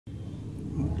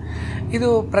ಇದು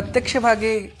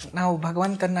ಪ್ರತ್ಯಕ್ಷವಾಗಿ ನಾವು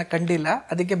ಭಗವಂತನ ಕಂಡಿಲ್ಲ,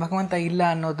 ಅದಕ್ಕೆ ಭಗವಂತ ಇಲ್ಲ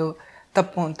ಅನ್ನೋದು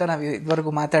ತಪ್ಪು ಅಂತ ನಾವು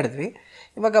ಇದುವರೆಗೂ ಮಾತಾಡಿದ್ವಿ.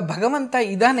 ಇವಾಗ ಭಗವಂತ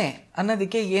ಇದ್ದಾನೆ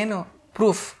ಅನ್ನೋದಕ್ಕೆ ಏನು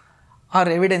ಪ್ರೂಫ್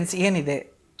ಆರ್ ಎವಿಡೆನ್ಸ್ ಏನಿದೆ?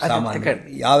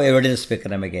 ಯಾವ ಎವಿಡೆನ್ಸ್ ಬೇಕು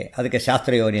ನಮಗೆ? ಅದಕ್ಕೆ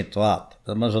ಶಾಸ್ತ್ರಯೋನಿತ್ವ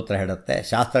ಬ್ರಹ್ಮಸೂತ್ರ ಹೇಳುತ್ತೆ.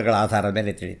 ಶಾಸ್ತ್ರಗಳ ಆಧಾರದ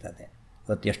ಮೇಲೆ ತಿಳಿಯುತ್ತದೆ.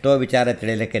 ಇವತ್ತು ಎಷ್ಟೋ ವಿಚಾರ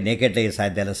ತಿಳಿಯಲಿಕ್ಕೆ ನೇಕೆಡ್ ಐ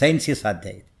ಸಾಧ್ಯ ಇಲ್ಲ, ಸೈನ್ಸ್ಗೆ ಸಾಧ್ಯ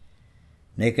ಇದೆ.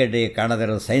 ನೇಕೆಡ್ ಐ ಕಾಣದೇ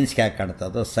ಇರೋದು ಸೈನ್ಸ್ಗೆ ಯಾಕೆ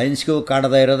ಕಾಣ್ತದೋ, ಸೈನ್ಸ್ಗೂ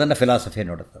ಕಾಣದೇ ಇರೋದನ್ನು ಫಿಲಾಸಫಿ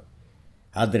ನೋಡುತ್ತದೆ.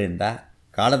 ಆದ್ದರಿಂದ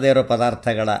ಕಾಣದೇ ಇರೋ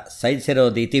ಪದಾರ್ಥಗಳ ಸೈನ್ಸ್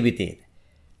ಇರೋದು ಇತಿಮಿತಿ ಇದೆ.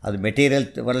 ಅದು ಮೆಟೀರಿಯಲ್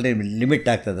ವರ್ಲ್ಡ್ ಲಿಮಿಟ್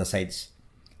ಆಗ್ತದೆ ಸೈನ್ಸ್.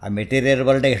 ಆ ಮೆಟೀರಿಯಲ್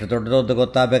ವರ್ಲ್ಡ್ ಎಷ್ಟು ದೊಡ್ಡದೊಂದು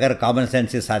ಗೊತ್ತಾಗಬೇಕಾದ್ರೆ ಕಾಮನ್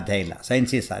ಸೆನ್ಸಿಗೆ ಸಾಧ್ಯ ಇಲ್ಲ,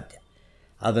 ಸೈನ್ಸಿಗೆ ಸಾಧ್ಯ.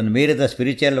 ಅದನ್ನು ಮೀರಿದ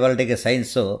ಸ್ಪಿರಿಚುವಲ್ ವರ್ಲ್ಡಿಗೆ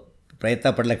ಸೈನ್ಸು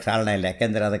ಪ್ರಯತ್ನ ಪಡಲಿಕ್ಕೆ ಕಾರಣ ಇಲ್ಲ.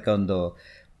 ಯಾಕೆಂದರೆ ಅದಕ್ಕೆ ಒಂದು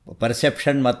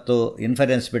ಪರ್ಸೆಪ್ಷನ್ ಮತ್ತು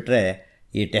ಇನ್ಫರೆನ್ಸ್ ಬಿಟ್ಟರೆ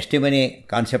ಈ ಟೆಸ್ಟಿಮನಿ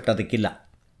ಕಾನ್ಸೆಪ್ಟ್ ಅದಕ್ಕಿಲ್ಲ.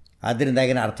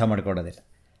 ಆದ್ದರಿಂದಾಗಿನೇ ಅರ್ಥ ಮಾಡ್ಕೊಳ್ಳೋದಿಲ್ಲ.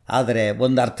 ಆದರೆ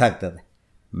ಒಂದು ಅರ್ಥ ಆಗ್ತದೆ,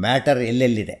 ಮ್ಯಾಟರ್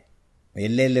ಎಲ್ಲೆಲ್ಲಿದೆ,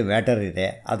 ಎಲ್ಲೆಲ್ಲಿ ಮ್ಯಾಟರ್ ಇದೆ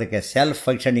ಅದಕ್ಕೆ ಸೆಲ್ಫ್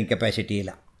ಫಂಕ್ಷನಿಂಗ್ ಕೆಪಾಸಿಟಿ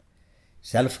ಇಲ್ಲ.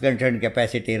 ಸೆಲ್ಫ್ ಫಂಕ್ಷನಿಂಗ್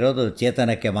ಕೆಪಾಸಿಟಿ ಇರೋದು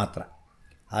ಚೇತನಕ್ಕೆ ಮಾತ್ರ.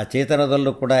 ಆ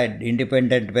ಚೇತನದಲ್ಲೂ ಕೂಡ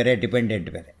ಇಂಡಿಪೆಂಡೆಂಟ್ ಬೇರೆ, ಡಿಪೆಂಡೆಂಟ್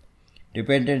ಬೇರೆ.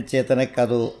 ಡಿಪೆಂಡೆಂಟ್ ಚೇತನಕ್ಕೆ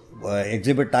ಅದು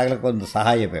ಎಕ್ಸಿಬಿಟ್ ಆಗ್ಲಿಕ್ಕೆ ಒಂದು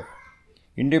ಸಹಾಯ ಬೇಕು,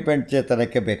 ಇಂಡಿಪೆಂಡೆಂಟ್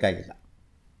ಚೇತನಕ್ಕೆ ಬೇಕಾಗಿಲ್ಲ.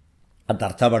 ಅಂತ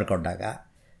ಅರ್ಥ ಮಾಡಿಕೊಂಡಾಗ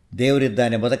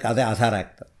ದೇವರಿದ್ದಾನೆ ಎಂಬುದಕ್ಕೆ ಅದೇ ಆಧಾರ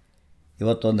ಆಗ್ತದೆ.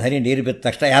 ಇವತ್ತೊಂದು ಹನಿ ನೀರು ಬಿದ್ದ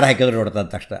ತಕ್ಷಣ ಯಾರು ಹಾಕಿದ್ರು ನೋಡ್ತಾನೆ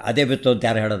ತಕ್ಷಣ ಅದೇ ಬಿತ್ತು ಅಂತ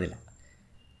ಯಾರು ಹೇಳೋದಿಲ್ಲ.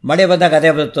 ಮಳೆ ಬಂದಾಗ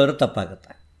ಅದೇ ಬಿತ್ತು ಅಂದ್ರೆ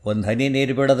ತಪ್ಪಾಗುತ್ತೆ. ಒಂದು ಹನಿ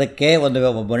ನೀರು ಬಿಡೋದಕ್ಕೆ ಒಂದು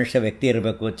ಮನುಷ್ಯ ವ್ಯಕ್ತಿ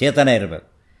ಇರಬೇಕು, ಚೇತನ ಇರಬೇಕು.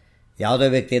 ಯಾವುದೋ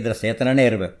ವ್ಯಕ್ತಿ ಇದ್ದರೆ ಚೇತನನೇ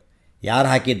ಇರಬೇಕು. ಯಾರು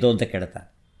ಹಾಕಿದ್ದು ಅಂತ ಕೇಳ್ತಾನೆ.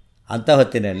 ಅಂಥ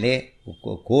ಹೊತ್ತಿನಲ್ಲಿ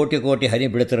ಕೋಟಿ ಕೋಟಿ ಹನಿ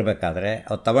ಬೀಳ್ತಿರ್ಬೇಕಾದ್ರೆ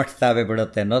ಅವು ತಮಷ್ಟು ತಾವೇ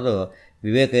ಬೀಳುತ್ತೆ ಅನ್ನೋದು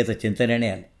ವಿವೇಕಯುತ ಚಿಂತನೆಯೇ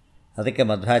ಅಲ್ಲ. ಅದಕ್ಕೆ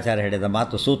ಮಧ್ವಾಚಾರ್ಯ ಹೇಳಿದ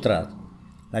ಮಾತು ಸೂತ್ರ ಅದು.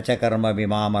 ನಚ ಕರ್ಮ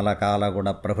ವಿಮಾಮಲ ಕಾಲ ಗುಣ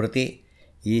ಪ್ರಭೃತಿ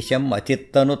ಈಶಂ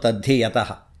ಅಚಿತ್ತನು ತದ್ಧಿ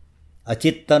ಯತಃ.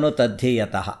 ಅಚಿತ್ತನು ತದ್ಧಿ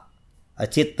ಯತಃ.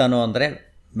 ಅಚಿತ್ತನು ಅಂದರೆ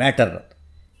ಮ್ಯಾಟರ್,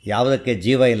 ಯಾವುದಕ್ಕೆ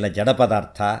ಜೀವ ಇಲ್ಲ, ಜಡ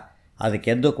ಪದಾರ್ಥ,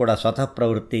 ಅದಕ್ಕೆಂದೂ ಕೂಡ ಸ್ವತಃ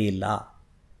ಪ್ರವೃತ್ತಿ ಇಲ್ಲ.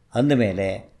 ಅಂದಮೇಲೆ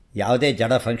ಯಾವುದೇ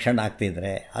ಜಡ ಫಂಕ್ಷನ್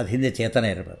ಆಗ್ತಿದ್ರೆ ಅದು ಹಿಂದೆ ಚೇತನ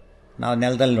ಇರಬೇಕು. ನಾವು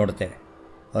ನೆಲದಲ್ಲಿ ನೋಡ್ತೇವೆ,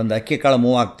 ಒಂದು ಅಕ್ಕಿ ಕಾಳು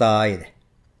ಮೂವ್ ಆಗ್ತಾ ಇದೆ,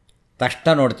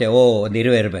 ತಕ್ಷಣ ನೋಡ್ತೇವೆ ಓ ಒಂದು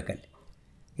ಇರುವೆ ಇರಬೇಕಲ್ಲಿ.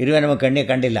 ಇರುವೆ ನಮಗೆ ಕಣ್ಣಿಗೆ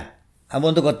ಕಂಡಿಲ್ಲ,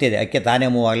 ಮುಂದೆ ಗೊತ್ತಿದೆ ಅಕ್ಕಿ ತಾನೇ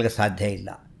ಮೂವ್ ಆಗಲಿಕ್ಕೆ ಸಾಧ್ಯ ಇಲ್ಲ.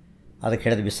 ಅದಕ್ಕೆ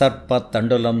ಹೇಳಿದ ವಿಸರ್ಪ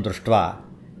ತಂಡುಲಂ ದೃಷ್ಟ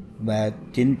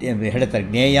ಹೇಳ್ತಾರೆ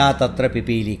ಜ್ಞೇಯ ತತ್ರ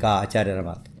ಪಿಪೀಲಿಕಾ, ಆಚಾರ್ಯರ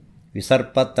ಮಾತು.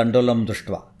 ವಿಸರ್ಪ ತಂಡುಲಂ ದೃಷ್ಟ,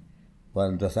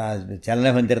 ಒಂದು ಚಲನೆ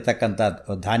ಹೊಂದಿರತಕ್ಕಂಥ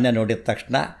ಧಾನ್ಯ ನೋಡಿದ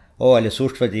ತಕ್ಷಣ ಓ ಅಲ್ಲಿ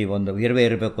ಸೂಕ್ಷ್ಮಜೀವಿ ಒಂದು ಇರುವೆ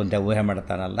ಇರಬೇಕು ಅಂತ ಊಹೆ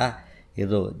ಮಾಡ್ತಾನಲ್ಲ.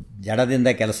 ಇದು ಜಡದಿಂದ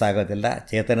ಕೆಲಸ ಆಗೋದಿಲ್ಲ,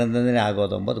 ಚೇತನದಿಂದನೇ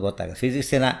ಆಗೋದು ಎಂಬುದು ಗೊತ್ತಾಗುತ್ತೆ.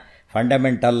 ಫಿಸಿಕ್ಸಿನ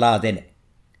ಫಂಡಮೆಂಟಲ್ಲ ಅದೇನೆ.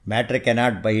 Matter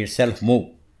cannot by it self move,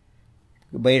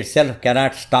 by it self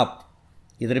cannot stop.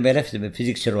 ಇದ್ರ ಮೇಲೆ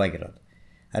ಫಿಸಿಕ್ಸ್ ಶುರುವಾಗಿರೋದು.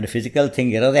 ಅದು ಫಿಸಿಕಲ್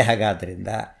ಥಿಂಗ್ ಇರೋದೇ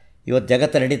ಹಾಗಾದ್ದರಿಂದ ಇವತ್ತು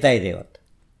ಜಗತ್ತು ನಡೀತಾ ಇದೆ. ಇವತ್ತು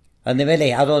ಅಂದಮೇಲೆ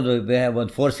ಯಾವುದೋ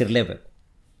ಒಂದು ಫೋರ್ಸ್ ಇರಲೇಬೇಕು.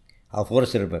 ಆ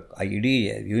ಫೋರ್ಸ್ ಇರಬೇಕು. ಆ ಇಡೀ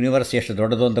ಯೂನಿವರ್ಸ್ ಎಷ್ಟು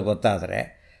ದೊಡ್ಡದು ಅಂತ ಗೊತ್ತಾದರೆ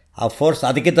ಆ ಫೋರ್ಸ್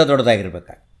ಅದಕ್ಕಿಂತ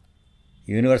ದೊಡ್ಡದಾಗಿರ್ಬೇಕು.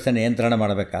 ಯೂನಿವರ್ಸನ್ನು ನಿಯಂತ್ರಣ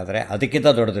ಮಾಡಬೇಕಾದ್ರೆ ಅದಕ್ಕಿಂತ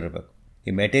ದೊಡ್ಡದಿರಬೇಕು.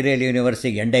 ಈ ಮೆಟೀರಿಯಲ್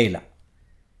ಯೂನಿವರ್ಸಿಗೆ ಎಂಡೇ ಇಲ್ಲ.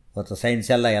 ಇವತ್ತು ಸೈನ್ಸ್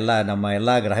ಎಲ್ಲ ನಮ್ಮ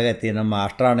ಎಲ್ಲ ಗ್ರಹಗತಿ, ನಮ್ಮ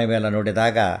ಆಸ್ಟ್ರಾನಮಿ ಎಲ್ಲ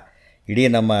ನೋಡಿದಾಗ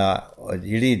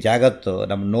ಇಡೀ ಜಗತ್ತು,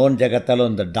 ನಮ್ಮ ನೋನ್ ಜಗತ್ತಲ್ಲಿ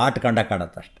ಒಂದು ಡಾಟ್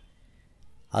ಕಾಣುತ್ತೆ ಅಷ್ಟೆ.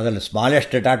 ಅದರಲ್ಲಿ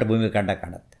ಸ್ಮಾಲೆಸ್ಟ್ ಡಾಟ್ ಭೂಮಿ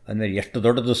ಕಾಣುತ್ತೆ. ಅಂದರೆ ಎಷ್ಟು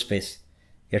ದೊಡ್ಡದು ಸ್ಪೇಸ್,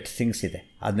 ಎಷ್ಟು ಥಿಂಗ್ಸ್ ಇದೆ.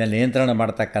 ಅದನ್ನೆಲ್ಲ ನಿಯಂತ್ರಣ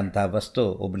ಮಾಡ್ತಕ್ಕಂಥ ವಸ್ತು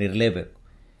ಒಬ್ಬನು ಇರಲೇಬೇಕು.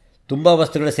 ತುಂಬ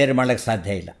ವಸ್ತುಗಳು ಸೇರಿ ಮಾಡಲಿಕ್ಕೆ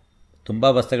ಸಾಧ್ಯ ಇಲ್ಲ. ತುಂಬ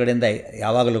ವಸ್ತುಗಳಿಂದ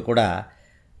ಯಾವಾಗಲೂ ಕೂಡ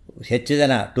ಹೆಚ್ಚು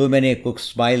ಜನ too many cooks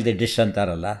spoil the dish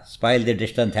ಅಂತಾರಲ್ಲ, ಸ್ಪಾಯಿಲ್ ದಿ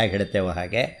ಡಿಶ್ ಅಂತ ಹೇಗೆ ಹೇಳ್ತೇವೋ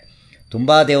ಹಾಗೆ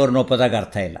ತುಂಬ ದೇವ್ರನ್ನ ಒಪ್ಪೋದಾಗ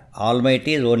ಅರ್ಥ ಇಲ್ಲ.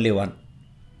 Almighty is only one.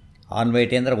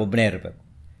 Almighty ಅಂದರೆ ಒಬ್ಬನೇ ಇರಬೇಕು.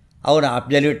 ಅವನು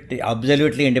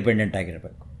ಅಬ್ಸಲ್ಯೂಟ್ಲಿ ಇಂಡಿಪೆಂಡೆಂಟ್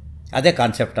ಆಗಿರಬೇಕು. ಅದೇ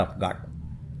concept of god.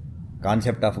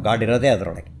 Concept of god ಇರೋದೇ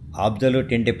ಅದರೊಳಗೆ.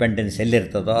 ಅಬ್ಸಲ್ಯೂಟ್ ಇಂಡಿಪೆಂಡೆನ್ಸ್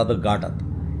ಎಲ್ಲಿರ್ತದೋ ಅದು ಗಾಡ್. ಅದು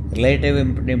relative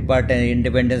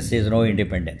independence is no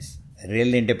independence.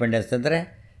 Real independence ಅಂದರೆ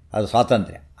ಅದು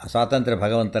ಸ್ವಾತಂತ್ರ್ಯ. ಆ ಸ್ವಾತಂತ್ರ್ಯ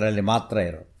ಭಗವಂತರಲ್ಲಿ ಮಾತ್ರ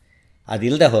ಇರೋದು.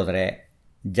 ಅದಿಲ್ಲದೆ ಹೋದರೆ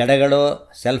ಜಡಗಳು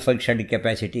ಸೆಲ್ಫ್ ಫಂಕ್ಷನಿಂಗ್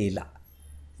ಕೆಪ್ಯಾಸಿಟಿ ಇಲ್ಲ.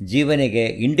 ಜೀವನಿಗೆ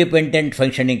ಇಂಡಿಪೆಂಡೆಂಟ್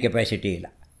ಫಂಕ್ಷನಿಂಗ್ ಕೆಪ್ಯಾಸಿಟಿ ಇಲ್ಲ.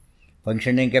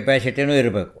 ಫಂಕ್ಷನಿಂಗ್ ಕೆಪ್ಯಾಸಿಟಿನೂ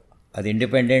ಇರಬೇಕು, ಅದು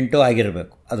ಇಂಡಿಪೆಂಡೆಂಟೂ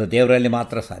ಆಗಿರಬೇಕು. ಅದು ದೇವರಲ್ಲಿ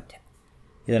ಮಾತ್ರ ಸಾಧ್ಯ.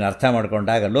 ಇದನ್ನು ಅರ್ಥ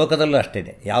ಮಾಡಿಕೊಂಡಾಗ ಲೋಕದಲ್ಲೂ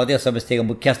ಅಷ್ಟಿದೆ. ಯಾವುದೇ ಸಂಸ್ಥೆಗೆ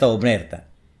ಮುಖ್ಯಸ್ಥ ಒಬ್ಬನೇ ಇರ್ತಾನೆ.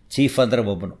 ಚೀಫ್ ಅಂದರೆ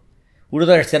ಒಬ್ಬನು.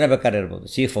 ಉಳಿದೋ ಎಷ್ಟು ಜನ ಬೇಕಾದ್ರೆ ಇರ್ಬೋದು,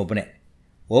 ಚೀಫ್ ಒಬ್ಬನೇ.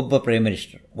 ಒಬ್ಬ ಪ್ರೈಮ್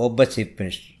ಮಿನಿಸ್ಟರ್, ಒಬ್ಬ ಚೀಫ್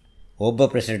ಮಿನಿಸ್ಟರ್, ಒಬ್ಬ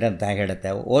ಪ್ರೆಸಿಡೆಂಟ್ ಅಂತ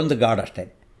ಹೇಳುತ್ತೆ. ಒಂದು ಗಾಡ್ ಅಷ್ಟೇ.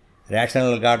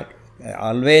 ರ್ಯಾಷನಲ್ ಗಾಡ್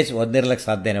ಆಲ್ವೇಸ್ ಒಂದಿರ್ಲಿಕ್ಕೆ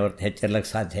ಸಾಧ್ಯನೇ ಹೊರತು ಹೆಚ್ಚಿರ್ಲಿಕ್ಕೆ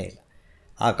ಸಾಧ್ಯ ಇಲ್ಲ.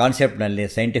 ಆ ಕಾನ್ಸೆಪ್ಟ್ನಲ್ಲಿ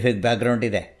ಸೈಂಟಿಫಿಕ್ ಬ್ಯಾಕ್ಗ್ರೌಂಡ್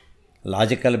ಇದೆ,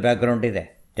 ಲಾಜಿಕಲ್ ಬ್ಯಾಕ್ಗ್ರೌಂಡ್ ಇದೆ,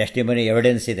 ಟೆಸ್ಟಿಮನಿ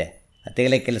ಎವಿಡೆನ್ಸ್ ಇದೆ.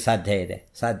 ತೆಗಲಿಕ್ಕೆಲ್ಲ ಸಾಧ್ಯ ಇಲ್ಲ.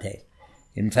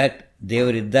 ಇನ್ಫ್ಯಾಕ್ಟ್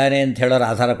ದೇವರಿದ್ದಾನೆ ಅಂತ ಹೇಳೋರು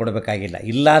ಆಧಾರ ಕೊಡಬೇಕಾಗಿಲ್ಲ,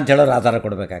 ಇಲ್ಲ ಅಂತ ಹೇಳೋರು ಆಧಾರ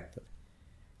ಕೊಡಬೇಕಾಗ್ತದೆ.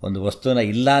 ಒಂದು ವಸ್ತುನ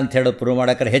ಇಲ್ಲ ಅಂತ ಹೇಳೋದು ಪ್ರೂವ್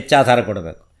ಮಾಡೋಕ್ಕಾರೆ ಹೆಚ್ಚು ಆಧಾರ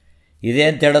ಕೊಡಬೇಕು. ಇದೆ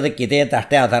ಅಂತ ಹೇಳೋದಕ್ಕೆ ಇದೆ ಅಂತ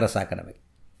ಅಷ್ಟೇ ಆಧಾರ ಸಾಕು ನಮಗೆ.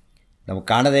 ನಮಗೆ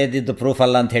ಕಾಣದೇ ಇದ್ದಿದ್ದು ಪ್ರೂಫ್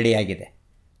ಅಲ್ಲ ಅಂತ ಹೇಳಿ ಆಗಿದೆ.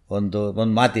 ಒಂದು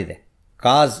ಮಾತಿದೆ,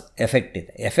 ಕಾಸ್ ಎಫೆಕ್ಟ್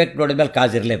ಇದೆ. ಎಫೆಕ್ಟ್ ನೋಡಿದ್ಮೇಲೆ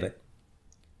ಕಾಸ್ ಇರಲೇಬೇಕು.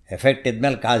 ಎಫೆಕ್ಟ್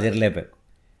ಇದ್ಮೇಲೆ ಕಾಸ್ ಇರಲೇಬೇಕು.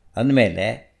 ಅಂದಮೇಲೆ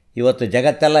ಇವತ್ತು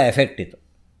ಜಗತ್ತೆಲ್ಲ ಎಫೆಕ್ಟ್ ಇತ್ತು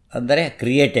ಅಂದರೆ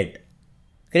ಕ್ರಿಯೇಟೆಡ್.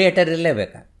 ಕ್ರಿಯೇಟರ್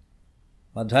ಇರಲೇಬೇಕಾ.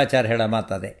 ಮಧ್ವಾಚಾರ್ಯ ಹೇಳೋ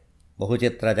ಮಾತದೆ,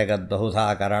 ಬಹುಚಿತ್ರ ಜಗತ್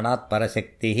ಬಹುಧಾಕರಣಾತ್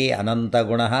ಪರಶಕ್ತಿ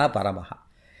ಅನಂತಗುಣ ಪರಮಃ.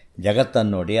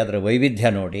 ಜಗತ್ತನ್ನು ನೋಡಿ, ಅದರ ವೈವಿಧ್ಯ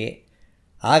ನೋಡಿ,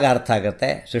 ಆಗ ಅರ್ಥ ಆಗುತ್ತೆ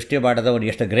ಸೃಷ್ಟಿ ಮಾಡಿದವನು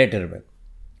ಎಷ್ಟು ಗ್ರೇಟ್ ಇರಬೇಕು,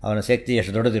 ಅವನ ಶಕ್ತಿ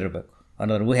ಎಷ್ಟು ದೊಡ್ಡದಿರಬೇಕು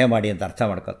ಅನ್ನೋದನ್ನು ಊಹೆ ಮಾಡಿ ಅಂತ ಅರ್ಥ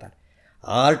ಮಾಡ್ಕೋತಾರೆ.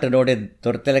 ಆರ್ಟ್ ನೋಡಿ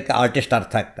ತೋರ್ತಿಲಕ್ಕೆ ಆರ್ಟಿಸ್ಟ್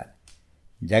ಅರ್ಥ ಆಗ್ತಾನೆ.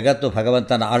 ಜಗತ್ತು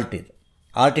ಭಗವಂತನ ಆರ್ಟ್ ಇದು.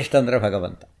 ಆರ್ಟಿಸ್ಟ್ ಅಂದರೆ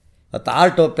ಭಗವಂತ. ಮತ್ತು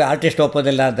ಆರ್ಟಿಸ್ಟ್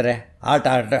ಒಪ್ಪೋದಿಲ್ಲ ಅಂದರೆ ಆರ್ಟ್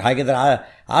ಹಾಗಿದ್ರೆ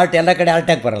ಆರ್ಟ್ ಎಲ್ಲ ಕಡೆ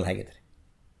ಆರ್ಟಾಗಿ ಬರಲ್ಲ. ಹಾಗಿದ್ರೆ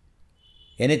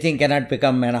anything cannot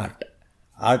become an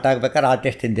art ಆಗಬೇಕಾದ್ರೆ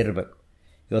ಆರ್ಟಿಸ್ಟ್ ಹಿಂದಿರಬೇಕು.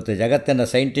 ಇವತ್ತು ಜಗತ್ತಿನ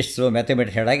scientists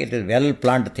mathematics ಹೇಳಾಗಿ it is well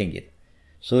planned thing ಇದು.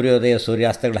 ಸೂರ್ಯೋದಯ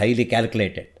ಸೂರ್ಯಾಸ್ತಗಳು ಹೈಲಿ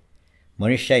ಕ್ಯಾಲ್ಕುಲೇಟೆಡ್.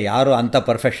 ಮನುಷ್ಯ ಯಾರೂ ಅಂಥ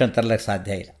ಪರ್ಫೆಕ್ಷನ್ ತರಲಿಕ್ಕೆ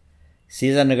ಸಾಧ್ಯ ಇಲ್ಲ.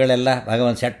 ಸೀಸನ್ಗಳೆಲ್ಲ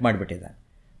ಭಗವಂತ ಸೆಟ್ ಮಾಡಿಬಿಟ್ಟಿದ್ದಾನೆ.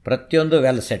 ಪ್ರತಿಯೊಂದು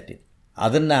ವೆಲ್ ಸೆಟ್ ಇದು.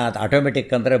 ಅದನ್ನು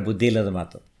ಆಟೋಮೆಟಿಕ್ ಅಂದರೆ ಬುದ್ಧಿ ಇಲ್ಲದ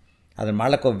ಮಾತು. ಅದನ್ನು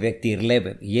ಮಾಡೋಕ್ಕೆ ಒಬ್ಬ ವ್ಯಕ್ತಿ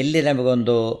ಇರಲೇಬೇಕು. ಎಲ್ಲಿ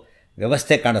ನಮಗೊಂದು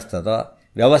ವ್ಯವಸ್ಥೆ ಕಾಣಿಸ್ತದೋ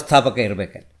ವ್ಯವಸ್ಥಾಪಕ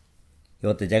ಇರಬೇಕಲ್ಲಿ.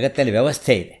 ಇವತ್ತು ಜಗತ್ತಲ್ಲಿ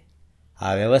ವ್ಯವಸ್ಥೆ ಇದೆ.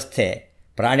 ಆ ವ್ಯವಸ್ಥೆ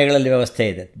ಪ್ರಾಣಿಗಳಲ್ಲಿ ವ್ಯವಸ್ಥೆ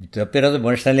ಇದೆ, ತಪ್ಪಿರೋದು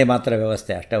ಮನುಷ್ಯನಲ್ಲಿ ಮಾತ್ರ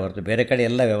ವ್ಯವಸ್ಥೆ ಅಷ್ಟೇ ಹೊರತು ಬೇರೆ ಕಡೆ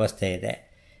ಎಲ್ಲ ವ್ಯವಸ್ಥೆ ಇದೆ.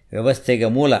 ವ್ಯವಸ್ಥೆಗೆ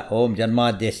ಮೂಲ ಓಂ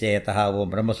ಜನ್ಮಾದ್ಯಶಯತಃ ಓಂ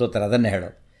ಬ್ರಹ್ಮಸೂತ್ರ ಅದನ್ನೇ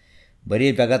ಹೇಳೋದು. ಬರೀ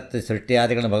ಜಗತ್ತು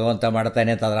ಸೃಷ್ಟಿಯಾದಿಗಳನ್ನು ಭಗವಂತ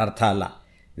ಮಾಡ್ತಾನೆ ಅಂತ ಅದರ ಅರ್ಥ ಅಲ್ಲ.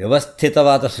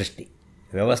 ವ್ಯವಸ್ಥಿತವಾದ ಸೃಷ್ಟಿ,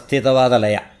 ವ್ಯವಸ್ಥಿತವಾದ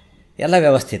ಲಯ, ಎಲ್ಲ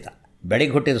ವ್ಯವಸ್ಥಿತ.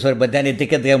 ಬೆಳಿಗ್ಗೆ ಹುಟ್ಟಿದ ಸೂರ್ಯ ಮಧ್ಯಾಹ್ನ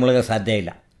ಇದ್ದಕ್ಕಿದ್ದೇ ಮುಳುಗೋ ಸಾಧ್ಯ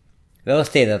ಇಲ್ಲ.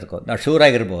 ವ್ಯವಸ್ಥೆ ಇದೆ. ಅದಕ್ಕೂ ನಾವು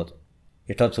ಶೂರಾಗಿರ್ಬೋದು,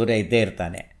 ಇಷ್ಟೊತ್ತು ಸೂರ್ಯ ಇದ್ದೇ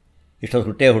ಇರ್ತಾನೆ,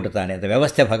 ಇಷ್ಟೊತ್ತು ಹುಟ್ಟುತ್ತಾನೆ ಅಂತ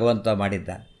ವ್ಯವಸ್ಥೆ ಭಗವಂತ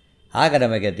ಮಾಡಿದ್ದಾನೆ. ಆಗ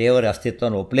ನಮಗೆ ದೇವರ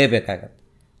ಅಸ್ತಿತ್ವವನ್ನು ಒಪ್ಪಲೇಬೇಕಾಗತ್ತೆ.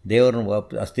 ದೇವರನ್ನು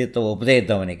ಅಸ್ತಿತ್ವ ಒಪ್ಪದೇ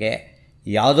ಇದ್ದವನಿಗೆ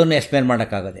ಯಾವುದನ್ನು ಎಕ್ಸ್ಪ್ಲೇನ್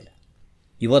ಮಾಡೋಕ್ಕಾಗೋದಿಲ್ಲ.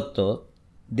 ಇವತ್ತು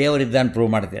ದೇವರಿದ್ದಾನೆ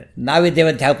ಪ್ರೂವ್ ಮಾಡ್ತೇವೆ, ನಾವಿದ್ದೇವೆ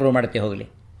ಅಂತ ಹೇಗೆ ಪ್ರೂವ್ ಮಾಡ್ತೀವಿ? ಹೋಗಲಿ,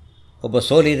 ಒಬ್ಬ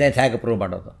ಸೋಲಿದೆ ಅಂತ ಹೇಗೆ ಪ್ರೂವ್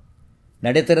ಮಾಡೋದು?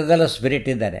 ನಡೀತಿರೋದೆಲ್ಲ ಸ್ಪಿರಿಟ್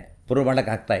ಇದ್ದಾನೆ, prove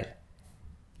ಮಾಡೋಕ್ಕಾಗ್ತಾಯಿಲ್ಲ.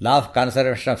 Law of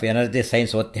conservation of energy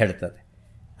science ಒತ್ತಿ ಹೇಳ್ತದೆ.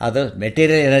 ಅದು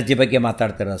ಮೆಟೀರಿಯಲ್ ಎನರ್ಜಿ ಬಗ್ಗೆ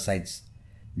ಮಾತಾಡ್ತಿರೋದು ಸೈನ್ಸ್.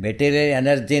 ಮೆಟೀರಿಯಲ್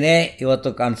ಎನರ್ಜಿನೇ ಇವತ್ತು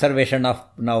ಕನ್ಸರ್ವೇಷನ್ ಆಫ್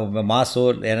ನಾವು ಮಾಸು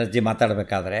ಎನರ್ಜಿ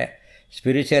ಮಾತಾಡಬೇಕಾದ್ರೆ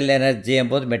ಸ್ಪಿರಿಚುವಲ್ ಎನರ್ಜಿ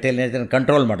ಎಂಬುದು ಮೆಟೀರಿಯಲ್ ಎನರ್ಜಿನ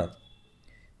ಕಂಟ್ರೋಲ್ ಮಾಡೋದು.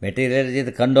 ಮೆಟೀರಿಯಲ್ ಎನರ್ಜಿ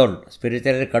ಇದು ಕಂಟ್ರೋಲ್,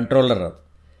 ಸ್ಪಿರಿಚುವಲ್ ಎನರ್ಜಿ ಕಂಟ್ರೋಲರ್. ಅದು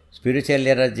ಸ್ಪಿರಿಚುವಲ್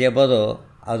ಎನರ್ಜಿ ಎಂಬುದು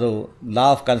ಅದು law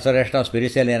of conservation of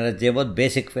spiritual energy ಎಂಬುದು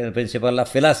ಬೇಸಿಕ್ ಪ್ರಿನ್ಸಿಪಲ್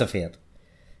ಆಫ್ ಫಿಲಾಸಫಿ. ಅದು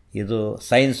ಇದು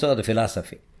ಸೈನ್ಸು, ಅದು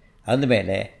ಫಿಲಾಸಫಿ.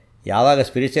 ಅಂದಮೇಲೆ ಯಾವಾಗ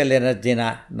ಸ್ಪಿರಿಚುವಲ್ ಎನರ್ಜಿನ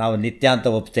ನಾವು ನಿತ್ಯ ಅಂತ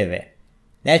ಒಪ್ತೇವೆ,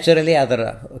 ನ್ಯಾಚುರಲಿ ಅದರ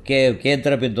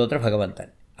ಕೇಂದ್ರ ಬಿಂದು ಅಂದರೆ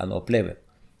ಭಗವಂತನೇ. ಅದನ್ನು ಒಪ್ಪಲೇಬೇಕು.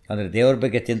 ಅಂದರೆ ದೇವ್ರ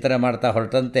ಬಗ್ಗೆ ಚಿಂತನೆ ಮಾಡ್ತಾ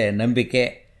ಹೊರಟಂತೆ ನಂಬಿಕೆ,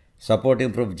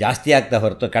 ಸಪೋರ್ಟಿಂಗ್ ಪ್ರೂಫ್ ಜಾಸ್ತಿ ಆಗ್ತಾ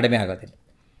ಹೊರತು ಕಡಿಮೆ ಆಗೋದಿಲ್ಲ.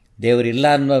 ದೇವರಿಲ್ಲ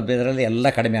ಅನ್ನೋ ಇದರಲ್ಲಿ ಎಲ್ಲ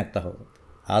ಕಡಿಮೆ ಆಗ್ತಾ ಹೋಗುತ್ತೆ.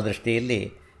 ಆ ದೃಷ್ಟಿಯಲ್ಲಿ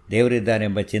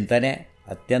ದೇವರಿದ್ದಾನೆಂಬ ಚಿಂತನೆ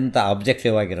ಅತ್ಯಂತ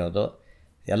ಆಬ್ಜೆಕ್ಟಿವ್ ಆಗಿರೋದು,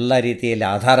 ಎಲ್ಲ ರೀತಿಯಲ್ಲಿ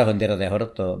ಆಧಾರ ಹೊಂದಿರೋದೇ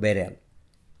ಹೊರತು ಬೇರೆ ಅಲ್ಲ.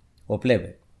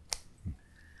 ಒಪ್ಪಲೇಬೇಕು.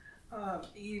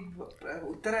 ಈ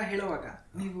ಉತ್ತರ ಹೇಳುವಾಗ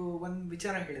ನೀವು ಒಂದು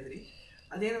ವಿಚಾರ ಹೇಳಿದ್ರಿ,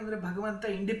 ಅದೇನಂದರೆ ಭಗವಂತ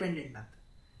ಇಂಡಿಪೆಂಡೆಂಟ್ ಅಂತ.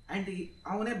 ಆ್ಯಂಡ್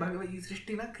ಅವನೇ ಈ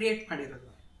ಸೃಷ್ಟಿನ ಕ್ರಿಯೇಟ್ ಮಾಡಿರೋದು.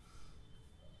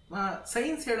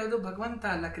 ಸೈನ್ಸ್ ಹೇಳೋದು ಭಗವಂತ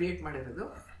ಅಲ್ಲ ಕ್ರಿಯೇಟ್ ಮಾಡಿರೋದು,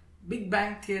 ಬಿಗ್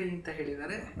ಬ್ಯಾಂಗ್ ಥಿಯರಿ ಅಂತ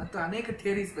ಹೇಳಿದ್ದಾರೆ. ಮತ್ತು ಅನೇಕ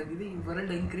ಥಿಯರೀಸ್ ಬಂದಿದೆ, ಈ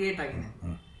ವರ್ಲ್ಡ್ ಹೆಂಗೆ ಕ್ರಿಯೇಟ್ ಆಗಿದೆ.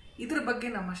 ಇದ್ರ ಬಗ್ಗೆ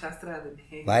ನಮ್ಮ ಶಾಸ್ತ್ರ ಅದನ್ನು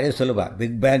ಹೇಗೆ? ಭಾರಿ ಸುಲಭ.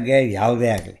 ಬಿಗ್ ಬ್ಯಾಂಗ್ಗೆ ಯಾವುದೇ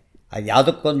ಆಗಲಿ, ಅದು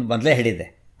ಯಾವುದಕ್ಕೊಂದು ಮೊದಲೇ ಹೇಳಿದೆ,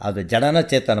 ಅದು ಜಡನ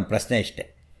ಚೇತನ ಪ್ರಶ್ನೆ ಇಷ್ಟೇ.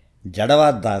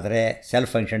 ಜಡವಾದ್ದಾದರೆ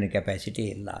ಸೆಲ್ಫ್ ಫಂಕ್ಷನಿಂಗ್ ಕೆಪಾಸಿಟಿ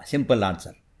ಇಲ್ಲ. Simple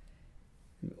answer.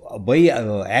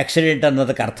 ಆ್ಯಕ್ಸಿಡೆಂಟ್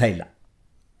ಅನ್ನೋದಕ್ಕೆ ಅರ್ಥ ಇಲ್ಲ.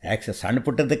 ಸಣ್ಣ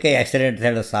ಪುಟ್ಟದಕ್ಕೆ ಆ್ಯಕ್ಸಿಡೆಂಟ್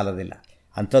ಹೇಳೋದು ಸಾಲೋದಿಲ್ಲ.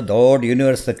 ಅಂಥ ದೊಡ್ಡ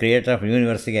ಯೂನಿವರ್ಸ್, ಕ್ರಿಯೇಟರ್ ಆಫ್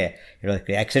ಯೂನಿವರ್ಸ್ಗೆ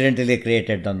ಹೇಳೋದು ಆ್ಯಕ್ಸಿಡೆಂಟಲಿ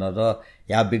ಕ್ರಿಯೇಟೆಡ್ ಅನ್ನೋದು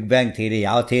ಯಾವ ಬಿಗ್ ಬ್ಯಾಂಗ್ ಥಿಯರಿ,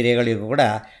 ಯಾವ ಥಿಯರಿಗಳಿಗೂ ಕೂಡ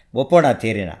ಒಪ್ಪೋಣ. ಆ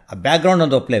ಥಿಯರಿನ ಆ ಬ್ಯಾಕ್ಗ್ರೌಂಡ್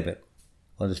ಒಂದು ಒಪ್ಪಲೇಬೇಕು.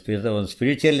 ಒಂದು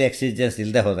ಸ್ಪಿರಿಚುವಲ್ ಎಕ್ಸಿಸ್ಟೆನ್ಸ್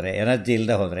ಇಲ್ಲದೆ ಹೋದರೆ, ಎನರ್ಜಿ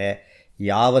ಇಲ್ಲದೆ ಹೋದರೆ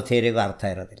ಯಾವ ಥಿಯರಿಗೂ ಅರ್ಥ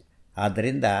ಇರೋದಿಲ್ಲ.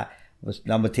 ಆದ್ದರಿಂದ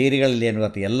ನಮ್ಮ ಥಿಯರಿಗಳಲ್ಲಿ ಏನು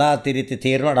ಗೊತ್ತು, ಎಲ್ಲ ರೀತಿ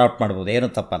ಥಿಯರಿನೂ ಅಡಾಪ್ಟ್ ಮಾಡ್ಬೋದು, ಏನೂ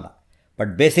ತಪ್ಪಲ್ಲ.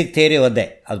 ಬಟ್ ಬೇಸಿಕ್ ಥಿಯರಿ ಒಂದೇ,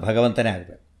 ಅದು ಭಗವಂತನೇ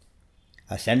ಆಗಬೇಕು.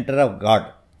 ಆ ಸೆಂಟರ್ ಆಫ್ ಗಾಡ್.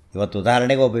 ಇವತ್ತು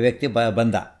ಉದಾಹರಣೆಗೆ ಒಬ್ಬ ವ್ಯಕ್ತಿ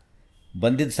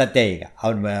ಬಂದಿದ್ದು ಸತ್ಯ. ಈಗ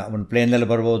ಅವ್ನ ಪ್ಲೇನಲ್ಲಿ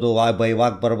ಬರ್ಬೋದು, ಬೈ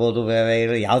ವಾಕ್ ಬರ್ಬೋದು,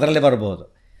 ಯಾವುದರಲ್ಲೇ ಬರ್ಬೋದು.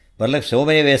 ಬರ್ಲಿಕ್ಕೆ so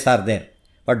many ways are there.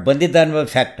 But ಬಂದಿದ್ದಾನೆ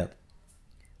ಫ್ಯಾಕ್ಟ್. ಅದು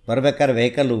ಬರಬೇಕಾದ್ರೆ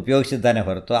ವೆಹಿಕಲ್ ಉಪಯೋಗಿಸಿದ್ದಾನೆ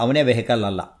ಹೊರತು ಅವನೇ ವೆಹಿಕಲ್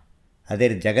ಅಲ್ಲ. ಅದೇ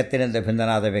ರೀತಿ ಜಗತ್ತಿನಿಂದ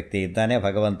ಭಿನ್ನನಾದ ವ್ಯಕ್ತಿ ಇದ್ದಾನೆ,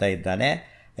 ಭಗವಂತ ಇದ್ದಾನೆ.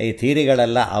 ಈ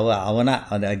ಥಿಯರಿಗಳೆಲ್ಲ ಅವನ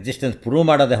ಎಕ್ಸಿಸ್ಟೆನ್ಸ್ ಪ್ರೂವ್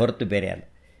ಮಾಡೋದೇ ಹೊರತು ಬೇರೆ ಅಲ್ಲ.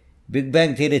 Big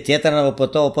bang theory Chetana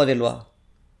ಒಪ್ಪುತ್ತೋ ಒಪ್ಪೋದಿಲ್ವೋ?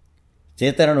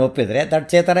 Chetana ಒಪ್ಪಿದರೆ that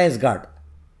Chetana is god.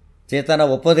 ಚೇತನ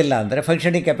ಒಪ್ಪೋದಿಲ್ಲ ಅಂದರೆ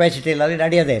ಫಂಕ್ಷನಿಂಗ್ ಕೆಪಾಸಿಟಿ ಇಲ್ಲ, ಅಲ್ಲಿ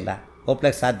ನಡೆಯೋದೇ ಇಲ್ಲ,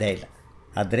 ಒಪ್ಲಿಕ್ಕೆ ಸಾಧ್ಯ ಇಲ್ಲ.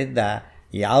 ಆದ್ದರಿಂದ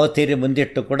ಯಾವ ಥಿಯರಿ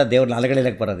ಮುಂದಿಟ್ಟು ಕೂಡ ದೇವ್ರನ್ನ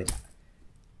ಅಲಗಳಿಲಕ್ಕೆ ಬರೋದಿಲ್ಲ.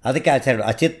 ಅದಕ್ಕೆ ಆಚಾರ್ಯರು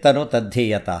ಅಚಿತ್ತನು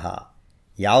ತದ್ಧೀಯತಃ.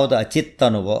 ಯಾವುದು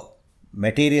ಅಚಿತ್ತನುವೋ,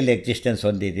 ಮೆಟೀರಿಯಲ್ ಎಕ್ಸಿಸ್ಟೆನ್ಸ್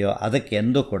ಹೊಂದಿದೆಯೋ ಅದಕ್ಕೆ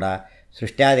ಎಂದೂ ಕೂಡ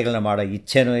ಸೃಷ್ಟಿಯಾದಿಗಳನ್ನ ಮಾಡೋ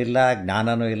ಇಚ್ಛೆನೂ ಇಲ್ಲ,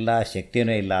 ಜ್ಞಾನನೂ ಇಲ್ಲ,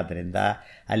 ಶಕ್ತಿಯೂ ಇಲ್ಲ. ಆದ್ದರಿಂದ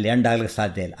ಅಲ್ಲಿ ಎಂಡಾಗ್ಲಿಕ್ಕೆ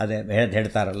ಸಾಧ್ಯ ಇಲ್ಲ. ಅದೇ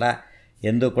ಹೇಳ್ತಾರಲ್ಲ,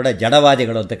 ಎಂದೂ ಕೂಡ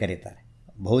ಜಡವಾದಿಗಳು ಅಂತ ಕರೀತಾರೆ,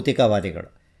 ಭೌತಿಕವಾದಿಗಳು.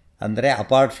 ಅಂದರೆ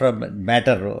ಅಪಾರ್ಟ್ ಫ್ರಮ್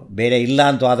ಮ್ಯಾಟರು ಬೇರೆ ಇಲ್ಲ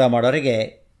ಅಂತ ವಾದ ಮಾಡೋರಿಗೆ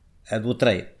ಅದು ಉತ್ತರ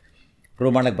ಇದು.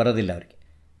 ಪ್ರೂವ್ ಮಾಡೋಕ್ಕೆ ಬರೋದಿಲ್ಲ ಅವರಿಗೆ.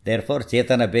 ದೇರ್ ಫೋರ್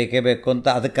ಚೇತನ ಬೇಕೇ ಬೇಕು ಅಂತ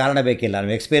ಅದಕ್ಕೆ ಕಾರಣ ಬೇಕಿಲ್ಲ.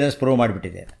 ನಾವು ಎಕ್ಸ್ಪೀರಿಯನ್ಸ್ ಪ್ರೂವ್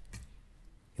ಮಾಡಿಬಿಟ್ಟಿದೆ.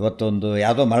 ಇವತ್ತೊಂದು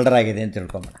ಯಾವುದೋ ಮರ್ಡರ್ ಆಗಿದೆ ಅಂತ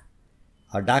ತಿಳ್ಕೊಂಬೋಣ.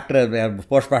 ಆ ಡಾಕ್ಟ್ರ್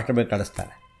ಪೋಸ್ಟ್ ಮಾಸ್ಟರ್ ಮೇಲೆ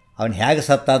ಕಳಿಸ್ತಾರೆ. ಅವನು ಹೇಗೆ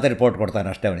ಸತ್ತ ಅಂತ ರಿಪೋರ್ಟ್ ಕೊಡ್ತಾನೆ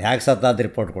ಅಷ್ಟೇ. ಅವನು ಹೇಗೆ ಸತ್ತ ಅಂತ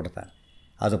ರಿಪೋರ್ಟ್ ಕೊಡ್ತಾನೆ.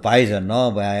 ಅದು ಪಾಯ್ಸನ್ನೋ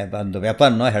ಒಂದು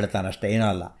ವೆಪನ್ನೋ ಹೇಳ್ತಾನೆ ಅಷ್ಟೇ, ಏನೋ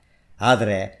ಅಲ್ಲ.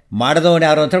 ಆದರೆ ಮಾಡಿದವನು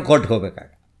ಯಾರು ಅಂತೇಳಿ ಕೋರ್ಟ್ಗೆ ಹೋಗ್ಬೇಕಾಗ,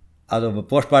 ಅದು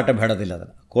ಪೋಸ್ಟ್ ಮಾರ್ಟಮ್ ಹೇಳೋದಿಲ್ಲ,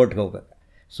 ಅದನ್ನು ಕೋರ್ಟ್ಗೆ ಹೋಗ್ಬೇಕು.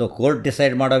 ಸೊ ಕೋರ್ಟ್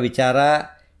ಡಿಸೈಡ್ ಮಾಡೋ ವಿಚಾರ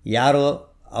ಯಾರು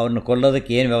ಅವನು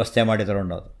ಕೊಲ್ಲೋದಕ್ಕೆ ಏನು ವ್ಯವಸ್ಥೆ ಮಾಡಿದ್ರು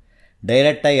ಅನ್ನೋದು.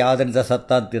 ಡೈರೆಕ್ಟಾಗಿ ಯಾವುದರಿಂದ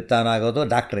ಸತ್ತ ಅಂತ ತೀರ್ಮಾನಾಗೋದು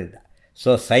ಡಾಕ್ಟ್ರಿಂದ. ಸೊ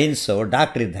ಸೈನ್ಸು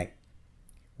ಡಾಕ್ಟ್ರ್ ಇದ್ದ ಹಾಗೆ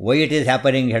ವೈ ಇಟ್ ಈಸ್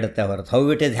ಹ್ಯಾಪನಿಂಗ್ ಹೇಳುತ್ತೆ ಹೊರತು ಹೌ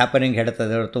ಇಟ್ ಈಸ್ ಹ್ಯಾಪನಿಂಗ್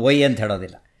ಹೇಳುತ್ತದೆ ಹೊರತು ವೈ ಅಂತ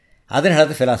ಹೇಳೋದಿಲ್ಲ. ಅದನ್ನು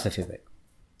ಹೇಳೋದು ಫಿಲಾಸಫಿ ಬೇಕು.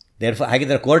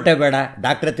 ಹಾಗಿದ್ರೆ ಕೋರ್ಟೇ ಬೇಡ,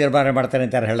 ಡಾಕ್ಟ್ರೇ ತೀರ್ಮಾನ ಮಾಡ್ತಾನೆ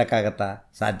ಅಂತ ಯಾರು ಹೇಳೋಕ್ಕಾಗತ್ತಾ?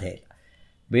 ಸಾಧ್ಯ ಇಲ್ಲ.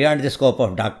 Beyond the scope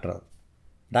of doctor.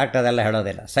 Doctor ಅದೆಲ್ಲ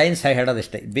ಹೇಳೋದಿಲ್ಲ. ಸೈನ್ಸ್ ಹಾಗೆ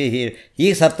ಹೇಳೋದಿಷ್ಟೇ.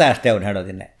 ಈಗ ಸತ್ತ ಅಷ್ಟೇ ಅವ್ನು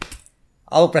ಹೇಳೋದಿನ್ನೇ.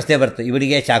 ಅವು ಪ್ರಶ್ನೆ ಬರ್ತದೆ,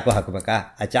 ಇವನಿಗೆ ಚಾಕು ಹಾಕಬೇಕಾ,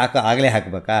 ಆ ಚಾಕು ಆಗಲೇ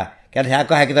ಹಾಕಬೇಕಾ, ಕೆಲಸ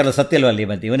ಚಾಕು ಹಾಕಿದಾರಲ್ಲ ಸತ್ತಿಲ್ವಲ್ಲಿ,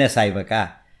 ಮತ್ತು ಇವನೇ ಸಾಯ್ಬೇಕಾ,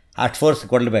 ಅಷ್ಟು ಫೋರ್ಸ್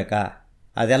ಕೊಡಬೇಕಾ,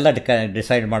 ಅದೆಲ್ಲ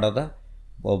ಡಿಸೈಡ್ ಮಾಡೋದು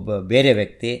ಒಬ್ಬ ಬೇರೆ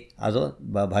ವ್ಯಕ್ತಿ. ಅದು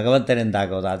ಭಗವಂತನಿಂದ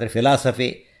ಆಗೋದು. ಆದರೆ ಫಿಲಾಸಫಿ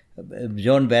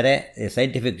ಝೋನ್ ಬೇರೆ,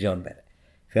 ಸೈಂಟಿಫಿಕ್ ಝೋನ್ ಬೇರೆ.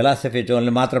 ಫಿಲಾಸಫಿ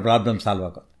ಝೋನಲ್ಲಿ ಮಾತ್ರ ಪ್ರಾಬ್ಲಮ್ ಸಾಲ್ವ್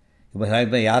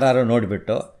ಆಗೋದು. ಯಾರು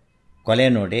ನೋಡಿಬಿಟ್ಟು ಕೊಲೆ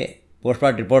ನೋಡಿ ಪೋಸ್ಟ್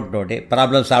ಮಾರ್ಟಮ್ ರಿಪೋರ್ಟ್ ನೋಡಿ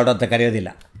ಪ್ರಾಬ್ಲಮ್ ಸಾಲ್ವ್ ಅಂತ ಕರೆಯೋದಿಲ್ಲ.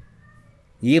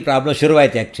 ಈ ಪ್ರಾಬ್ಲಮ್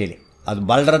ಶುರುವಾಯಿತು ಆ್ಯಕ್ಚುಲಿ. ಅದು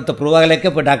ಮರ್ಡರ್ ಅಂತ ಪ್ರೂವ್ ಆಗಲಿಕ್ಕೆ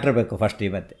ಡಾಕ್ಟ್ರ್ ಬೇಕು ಫಸ್ಟ್.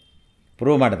 ಇವತ್ತೆ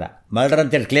ಪ್ರೂವ್ ಮಾಡ್ದೆ ಮರ್ಡರ್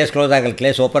ಅಂತೇಳಿ ಕೇಸ್ ಕ್ಲೋಸ್ ಆಗಲ್ಲ,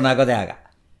 ಕೇಸ್ ಓಪನ್ ಆಗೋದೇ ಆಗ.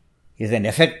 ಇಸ್ ಎನ್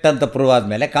ಎಫೆಕ್ಟ್ ಅಂತ ಪ್ರೂವ್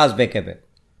ಆದಮೇಲೆ ಕಾಸ್ ಬೇಕೇ ಬೇಕು.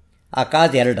 ಆ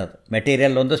ಕಾಸ್ ಎರಡದು,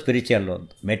 ಮೆಟೀರಿಯಲ್ ಒಂದು, ಸ್ಪಿರಿಚುವಲ್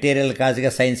ಒಂದು. ಮೆಟೀರಿಯಲ್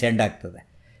ಕಾಸ್ಗೆ ಸೈನ್ಸ್ ಎಂಡ್ ಆಗ್ತದೆ,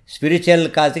 ಸ್ಪಿರಿಚುವಲ್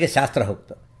ಕಾಸ್ಗೆ ಶಾಸ್ತ್ರ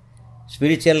ಹೋಗ್ತದೆ.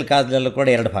 ಸ್ಪಿರಿಚುವಲ್ ಕಾಸ್ನಲ್ಲೂ ಕೂಡ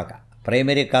ಎರಡು ಭಾಗ,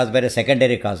 ಪ್ರೈಮರಿ ಕಾಸ್ ಬೇರೆ,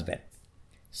 ಸೆಕೆಂಡರಿ ಕಾಸ್ ಬೇರೆ.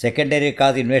 ಸೆಕೆಂಡರಿ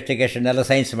ಕಾಸ್ ಇನ್ವೆಸ್ಟಿಗೇಷನ್ ಎಲ್ಲ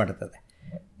ಸೈನ್ಸ್ ಮಾಡ್ತದೆ,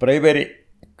 ಪ್ರೈಮರಿ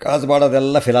ಕಾಸ್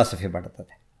ಮಾಡೋದೆಲ್ಲ ಫಿಲಾಸಫಿ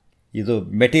ಮಾಡ್ತದೆ. ಇದು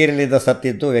ಮೆಟೀರಿಯಲಿಂದ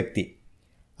ಸತ್ತಿದ್ದು ವ್ಯಕ್ತಿ,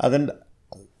 ಅದನ್ನು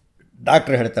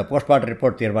ಡಾಕ್ಟ್ರ್ ಹೇಳ್ತಾರೆ, ಪೋಸ್ಟ್ ಮಾರ್ಟಮ್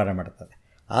ರಿಪೋರ್ಟ್ ತೀರ್ಮಾನ ಮಾಡ್ತದೆ.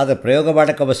 ಆದರೆ ಪ್ರಯೋಗ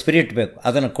ಮಾಡೋಕ್ಕೆ ಒಬ್ಬ ಸ್ಪಿರಿಟ್ ಬೇಕು,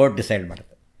 ಅದನ್ನು ಕೋರ್ಟ್ ಡಿಸೈಡ್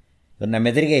ಮಾಡ್ತದೆ. ಇದು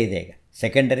ನಮ್ಮ ಎದುರಿಗೆ ಇದೆ ಈಗ,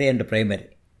 ಸೆಕೆಂಡರಿ ಆ್ಯಂಡ್ ಪ್ರೈಮರಿ.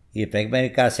 ಈ ಪ್ರೈಮರಿ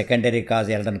ಕಾಸ್ ಸೆಕೆಂಡರಿ ಕಾಸ್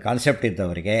ಎರಡನ್ನು ಕಾನ್ಸೆಪ್ಟ್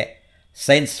ಇದ್ದವರಿಗೆ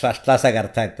ಸೈನ್ಸ್ ಫಸ್ಟ್ ಕ್ಲಾಸಾಗಿ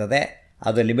ಅರ್ಥ ಆಗ್ತದೆ,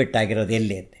 ಅದು ಲಿಮಿಟ್ ಆಗಿರೋದು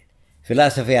ಎಲ್ಲಿ ಅಂತೇಳಿ.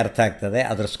 ಫಿಲಾಸಫಿ ಅರ್ಥ ಆಗ್ತದೆ,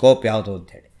 ಅದರ ಸ್ಕೋಪ್ ಯಾವುದು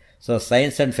ಅಂಥೇಳಿ. ಸೊ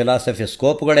ಸೈನ್ಸ್ ಆ್ಯಂಡ್ ಫಿಲಾಸಫಿ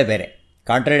ಸ್ಕೋಪ್ಗಳೇ ಬೇರೆ,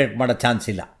 ಕಾಂಟ್ರಡಿಕ್ಟ್ ಮಾಡೋ ಚಾನ್ಸ್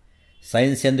ಇಲ್ಲ.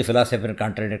 ಸೈನ್ಸ್ ಎಂದು ಫಿಲಾಸಫಿನ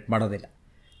ಕಾಂಟ್ರಡಿಕ್ಟ್ ಮಾಡೋದಿಲ್ಲ,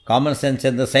 ಕಾಮನ್ ಸೆನ್ಸ್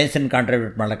ಎಂದು ಸೈನ್ಸನ್ನು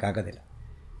ಕಾಂಟ್ರಡಿಕ್ಟ್ ಮಾಡೋಕ್ಕಾಗೋದಿಲ್ಲ.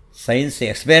 ಸೈನ್ಸ್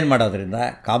ಎಕ್ಸ್ಪ್ಲೇನ್ ಮಾಡೋದ್ರಿಂದ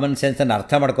ಕಾಮನ್ ಸೆನ್ಸನ್ನು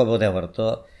ಅರ್ಥ ಮಾಡ್ಕೋಬೋದೇ ಹೊರತು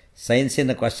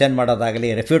ಸೈನ್ಸಿನ ಕ್ವಶನ್ ಮಾಡೋದಾಗಲಿ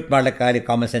ರೆಫ್ಯೂಟ್ ಮಾಡಲಿಕ್ಕಾಗಲಿ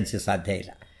ಕಾಮನ್ ಸೆನ್ಸಿಗೆ ಸಾಧ್ಯ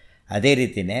ಇಲ್ಲ. ಅದೇ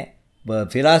ರೀತಿಯೇ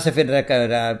ಫಿಲಾಸಫಿ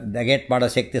ನೆಗೆಟ್ ಮಾಡೋ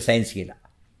ಶಕ್ತಿ ಸೈನ್ಸ್ಗಿಲ್ಲ.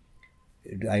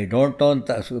 ಐ ಡೋಂಟ್ ನೋ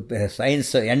ಅಂತ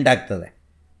ಸೈನ್ಸ್ ಎಂಡ್ ಆಗ್ತದೆ,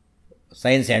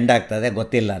 ಸೈನ್ಸ್ ಎಂಡ್ ಆಗ್ತದೆ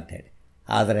ಗೊತ್ತಿಲ್ಲ ಅಂಥೇಳಿ.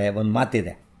 ಆದರೆ ಒಂದು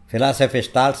ಮಾತಿದೆ, philosophy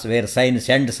starts wear science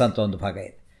ends ಅಂತ ಒಂದು ಭಾಗ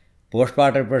ಇದೆ. ಪೋಸ್ಟ್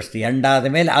ಮಾರ್ಟಮ್ ರಿಪೋರ್ಟ್ಸ್ ಎಂಡ್ ಆದ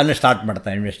ಮೇಲೆ ಅಲ್ಲಿ ಸ್ಟಾರ್ಟ್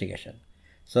ಮಾಡ್ತಾರೆ ಇನ್ವೆಸ್ಟಿಗೇಷನ್.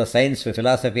 ಸೊ ಸೈನ್ಸ್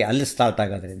ಫಿಲಾಸಫಿ ಅಲ್ಲಿ ಸ್ಟಾರ್ಟ್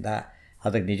ಆಗೋದ್ರಿಂದ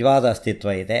ಅದಕ್ಕೆ ನಿಜವಾದ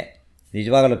ಅಸ್ತಿತ್ವ ಇದೆ.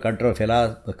 ನಿಜವಾಗಲೂ ಕಂಟ್ರೋಲ್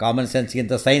ಕಾಮನ್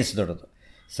ಸೆನ್ಸ್ಗಿಂತ ಸೈನ್ಸ್ ದೊಡ್ಡದು,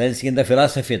 ಸೈನ್ಸ್ಗಿಂತ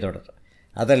ಫಿಲಾಸಫಿ ದೊಡ್ಡದು.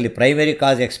 ಅದರಲ್ಲಿ ಪ್ರೈಮರಿ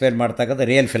ಕಾಸ್ ಎಕ್ಸ್ಪ್ಲೇನ್ ಮಾಡ್ತಕ್ಕಂಥ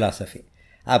ರಿಯಲ್ ಫಿಲಾಸಫಿ.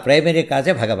 ಆ ಪ್ರೈಮರಿ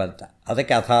ಕಾಸೇ ಭಗವಂತ.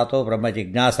 ಅದಕ್ಕೆ ಅಥಾತೋ ಬ್ರಹ್ಮ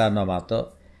ಜಿಜ್ಞಾಸ ಅನ್ನೋ ಮಾತು,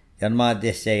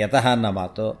 ಜನ್ಮಾದ್ಯಸ್ಯ ಯತಃ ಅನ್ನೋ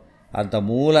ಮಾತು ಅಂತ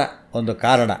ಮೂಲ ಒಂದು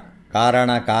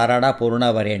ಕಾರಣ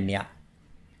ಪೂರ್ಣವರೆಣ್ಯ.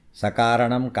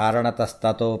 ಸಕಾರಣಂ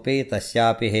ಕಾರಣತಸ್ತತೋಪಿ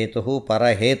ತಸ್ಯಾಪಿ ಹೇತು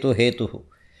ಪರಹೇತು.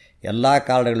 ಎಲ್ಲ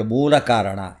ಕಾರಣಗಳು ಮೂಲ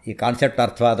ಕಾರಣ. ಈ ಕಾನ್ಸೆಪ್ಟ್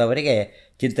ಅರ್ಥವಾದವರಿಗೆ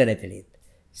ಚಿಂತನೆ ತಿಳಿಯುತ್ತೆ.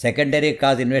 ಸೆಕೆಂಡರಿ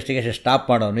ಕಾಸ್ ಇನ್ವೆಸ್ಟಿಗೇಷನ್ ಸ್ಟಾಪ್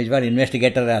ಮಾಡೋನು ನಿಜವಾಗಿ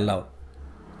ಇನ್ವೆಸ್ಟಿಗೇಟರೇ ಅಲ್ಲ ಅವರು.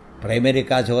 ಪ್ರೈಮರಿ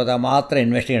ಕಾಸ್ ಹೋದಾಗ ಮಾತ್ರ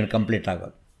ಇನ್ವೆಸ್ಟಿಗೇಷನ್ ಕಂಪ್ಲೀಟ್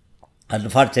ಆಗೋದು.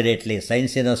 ಅನ್ಫಾರ್ಚುನೇಟ್ಲಿ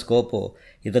ಸೈನ್ಸಿನ ಸ್ಕೋಪು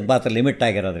ಇದಕ್ಕೆ ಮಾತ್ರ ಲಿಮಿಟ್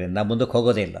ಆಗಿರೋದ್ರಿಂದ ಮುಂದಕ್ಕೆ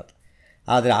ಹೋಗೋದೇ ಇಲ್ಲ ಅದು.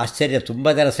 ಆದರೆ ಆಶ್ಚರ್ಯ,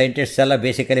 ತುಂಬ ಜನ ಸೈಂಟಿಸ್ಟ್ಸ್ ಎಲ್ಲ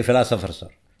ಬೇಸಿಕಲಿ ಫಿಲಾಸಫರ್ಸ್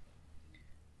ಅವರು,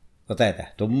 ಗೊತ್ತಾಯ್ತಾ?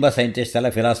 ತುಂಬ ಸೈಂಟಿಸ್ಟ್ ಎಲ್ಲ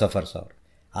ಫಿಲಾಸಫರ್ಸ್ ಅವರು.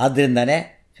 ಆದ್ದರಿಂದನೇ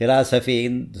ಫಿಲಾಸಫಿ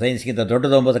ಸೈನ್ಸ್ಗಿಂತ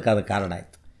ದೊಡ್ಡದು ಎಂಬುದಕ್ಕೆ ಅದು ಕಾರಣ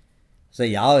ಆಯಿತು. ಸೊ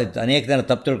ಅನೇಕ ಜನ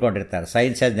ತಪ್ಪು ತಿಳ್ಕೊಂಡಿರ್ತಾರೆ,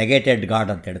 ಸೈನ್ಸ್ ಹ್ಯಾಸ್ ನೆಗೆಟೆಡ್ ಗಾಡ್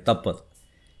ಅಂತೇಳಿ. ತಪ್ಪದು.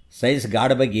 ಸೈನ್ಸ್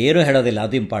ಗಾಡ್ ಬಗ್ಗೆ ಏನೂ ಹೇಳೋದಿಲ್ಲ,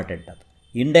 ಅದು ಇಂಪಾರ್ಟೆಂಟ್. ಅದು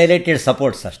ಇಂಡೈರೆಕ್ಟೆಡ್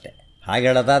ಸಪೋರ್ಟ್ಸ್ ಅಷ್ಟೇ. ಹಾಗೆ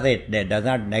ಹೇಳೋದಾದರೆ it does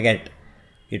not negate,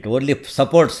 it only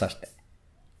supports ಅಷ್ಟೇ.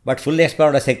 ಬಟ್ ಫುಲ್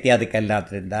ಎಕ್ಸ್ಪ್ಲೋರ್ ಮಾಡೋ ಶಕ್ತಿ ಅದಕ್ಕೆಲ್ಲ.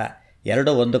 ಆದ್ದರಿಂದ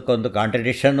ಎರಡೂ ಒಂದಕ್ಕೊಂದು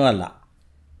ಕಾಂಟ್ರಡಿಕ್ಷನ್ನೂ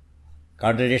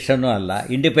ಅಲ್ಲ,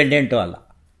 ಇಂಡಿಪೆಂಡೆಂಟೂ ಅಲ್ಲ.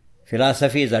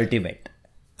 Philosophy is ultimate.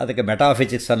 ಅದಕ್ಕೆ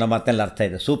ಮೆಟಾಫಿಸಿಕ್ಸ್ ಅನ್ನೋ ಮಾತಿನಲ್ಲಿ ಅರ್ಥ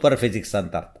ಇದೆ, ಸೂಪರ್ ಫಿಸಿಕ್ಸ್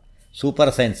ಅಂತ ಅರ್ಥ,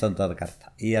 ಸೂಪರ್ ಸೈನ್ಸ್ ಅಂತ ಅದಕ್ಕೆ ಅರ್ಥ.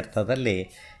 ಈ ಅರ್ಥದಲ್ಲಿ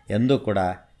ಎಂದೂ ಕೂಡ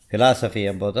ಫಿಲಾಸಫಿ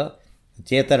ಎಂಬುದು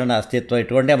ಚೇತನನ ಅಸ್ತಿತ್ವ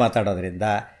ಇಟ್ಕೊಂಡೇ ಮಾತಾಡೋದ್ರಿಂದ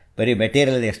ಬರೀ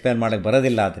ಮೆಟೀರಿಯಲ್ ಎಕ್ಸ್ಪ್ಲೇನ್ ಮಾಡೋಕ್ಕೆ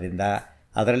ಬರೋದಿಲ್ಲ. ಆದ್ದರಿಂದ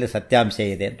ಅದರಲ್ಲಿ ಸತ್ಯಾಂಶ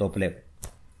ಇದೆ ಅಂತ ಒಪ್ಪಲೇಬೇಕು.